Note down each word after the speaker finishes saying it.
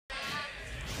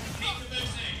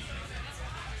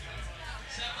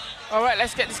All right,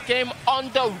 let's get this game on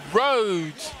the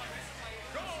road.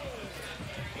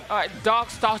 All right, Dark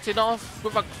starting off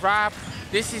with a grab.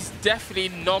 This is definitely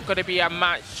not going to be a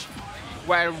match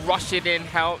where rushing in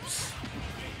helps.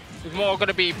 It's more going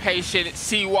to be patient,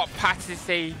 see what patterns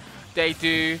they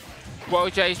do.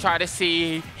 wojeh is trying to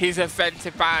see his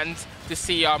offensive bands to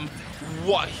see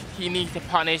what he needs to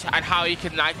punish and how he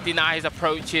can like deny his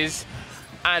approaches.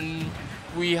 And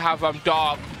we have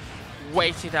Dark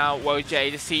waiting out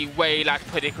wojeh to see where he like to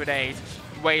put the grenade,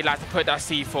 where he like to put that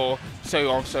C4, so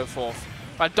on and so forth.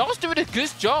 But Dark's doing a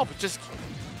good job. Just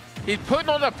he's putting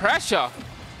on the pressure.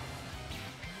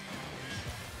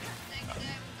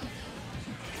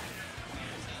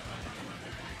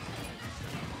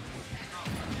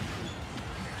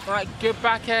 All right, good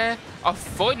back air,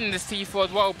 avoiding the C4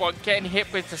 as well, but getting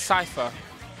hit with the Cypher.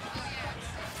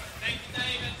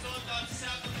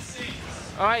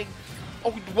 All right,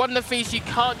 one of the things you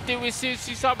can't do with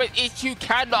Suzu Summit is you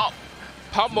cannot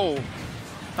pummel.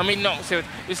 I mean, not serious.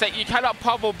 It's like you cannot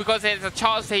pummel because there's a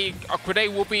chance that a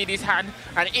grenade will be in his hand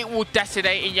and it will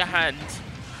detonate in your hand.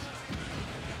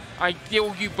 I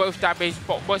deal you both damage,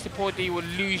 but most importantly, it will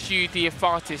lose you the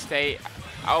advantage state.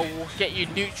 I will get you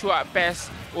neutral at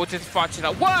best or just advantage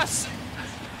at worst.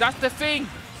 That's the thing.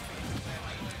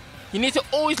 You need to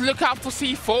always look out for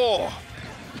C4.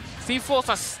 C4's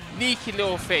a sneaky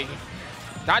little thing.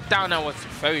 That down there was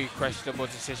very questionable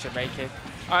decision making.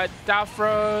 Down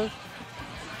throw.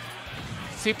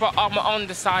 Super armor on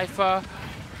the Cypher.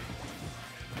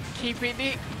 Keeping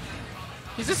it.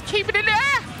 He's just keeping it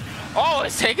there. Oh,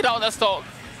 it's taking out the stock.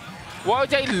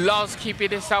 wojeh loves keeping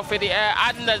himself in the air,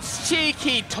 and the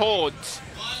cheeky taunt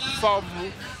from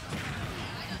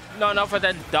none other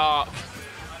than Dark.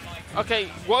 Okay,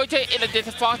 wojeh in a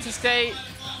disadvantage state.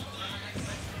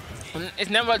 It's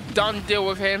never a done deal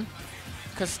with him,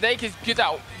 because Snake is good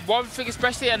at one thing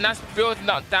especially, and that's building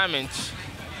up damage.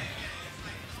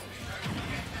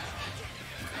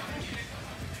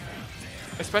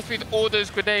 Especially with all those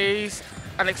grenades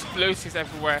and explosives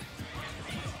everywhere.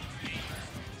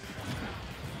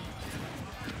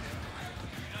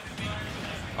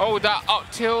 Oh, that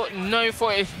up tilt, known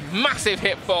for its massive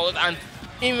hitballs and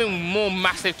even more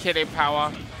massive killing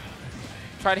power.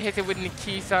 Try to hit it with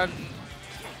Nikita.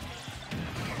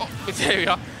 Oh, there we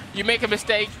are. You make a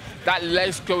mistake, that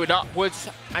leg's going upwards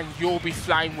and you'll be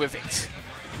flying with it.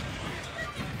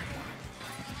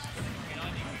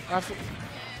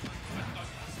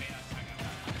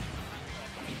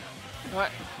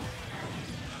 Right.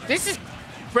 This is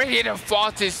brilliant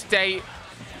advantage state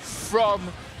from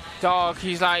Dark.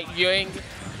 He's like, you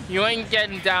ain't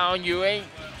getting down, you ain't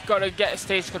gonna get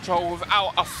stage control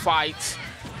without a fight.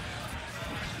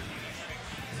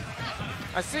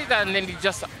 I see that and then he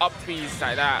just up beats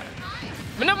like that.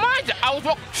 But never mind, I was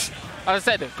wrong. As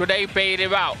I said, grenade baited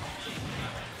him out.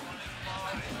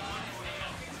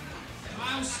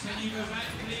 Mouse, can you go back,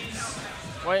 please?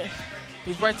 Wait,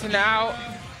 he's waiting out.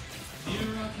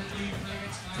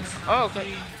 Oh,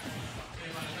 okay.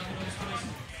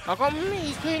 I got me,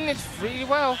 he's doing this really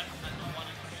well.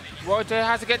 wojeh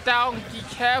has to get down. Be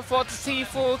careful to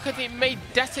C4 because it may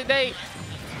detonate.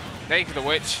 Naked the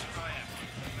witch.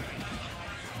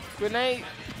 Grenade.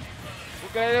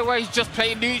 Grenade away, he's just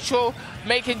playing neutral,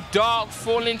 making Dark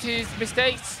fall into his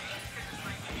mistakes.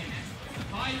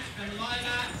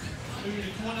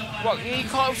 What, he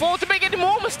can't afford to make any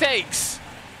more mistakes.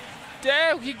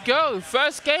 There we go,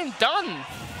 first game done.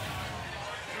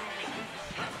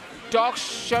 Dark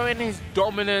showing his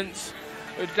dominance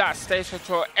with that stage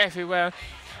control everywhere.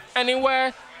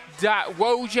 Anywhere that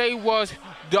wojeh was,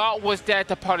 Dark was there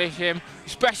to punish him,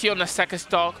 especially on the second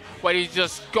stock where he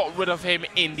just got rid of him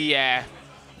in the air.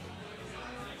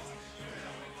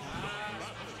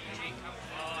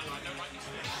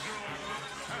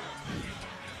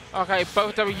 Okay,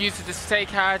 both of them were using the same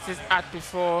characters as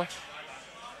before.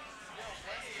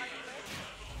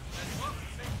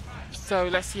 So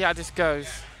let's see how this goes.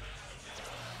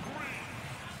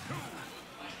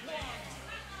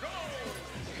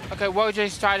 Okay,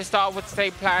 wojeh's trying to start with the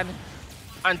same plan,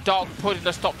 and Dark putting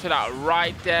a stop to that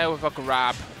right there with a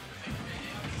grab.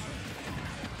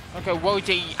 Okay,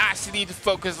 wojeh actually needs to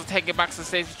focus on taking back some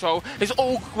stage control. It's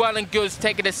all well and good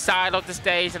taking the side of the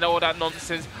stage and all that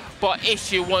nonsense, but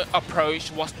if you won't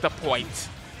approach, what's the point?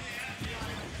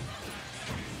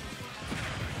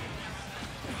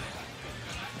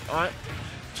 Alright,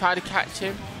 try to catch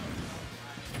him.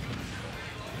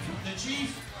 The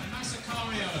Chief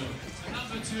Massacario,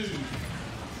 number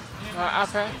 2. Alright,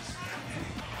 up air.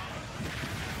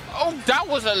 Oh, that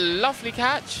was a lovely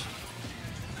catch.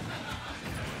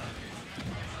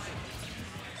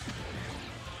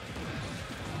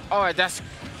 All right, that's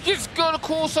just gonna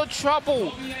cause some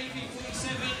trouble.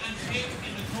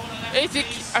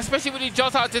 Especially when he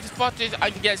jumps out to the footage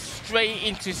and gets straight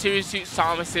into Serious Suit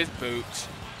Samus's boot.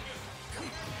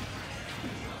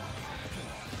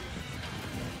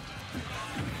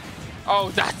 Oh,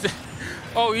 that's...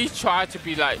 Oh, he tried to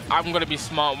be like, I'm gonna be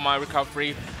smart with my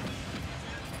recovery.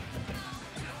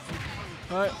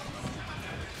 Alright.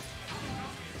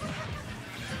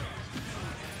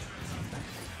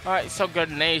 Alright, so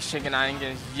grenade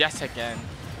shenanigans yet again.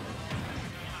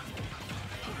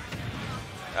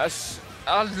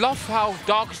 I love how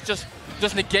Dark's just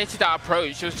negated that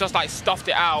approach. It was just like stuffed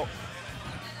it out.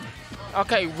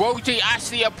 Okay, wojeh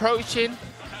actually approaching,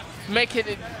 making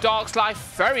Dark's life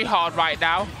very hard right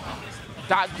now.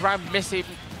 That grab missing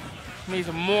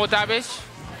means more damage.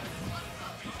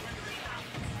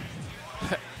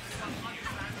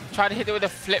 Trying to hit it with a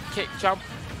flip kick jump,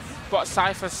 but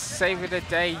Cypher saving the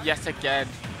day yet again.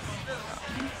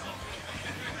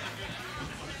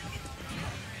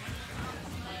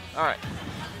 Alright,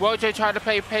 wojeh trying to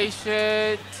play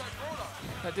patient.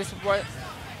 At this point,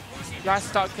 that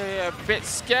start getting a bit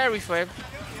scary for him.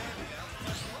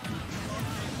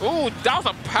 Ooh, that was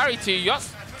a parry to your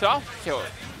stuff kill.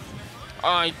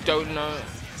 I don't know.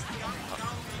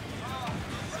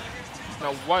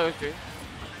 No, what was it?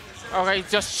 Okay,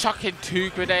 just chucking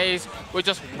 2 grenades. We're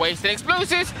just wasting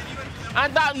explosives.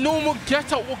 And that normal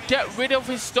get-up will get rid of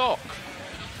his stock.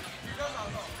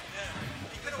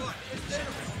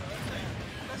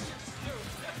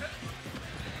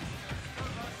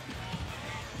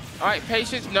 Alright,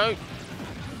 patience, no.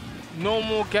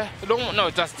 Normal, no,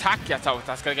 just attack get-up.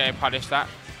 That's gonna get him punished, that.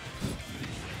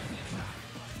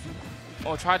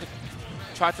 Or try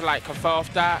to like confer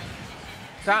off that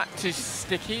to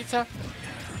Stick Eater.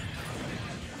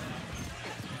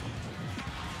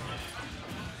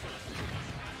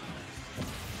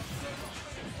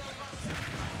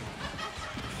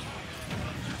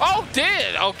 Oh,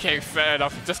 did! Okay, fair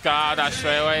enough. Just got out of that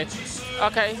straight away.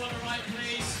 Okay.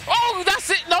 Oh, that's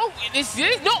it! No, this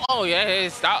is not. Oh yeah,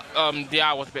 it's that.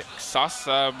 Yeah, I was a bit sus.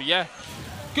 Yeah.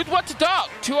 Good one to Dark.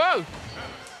 2-0.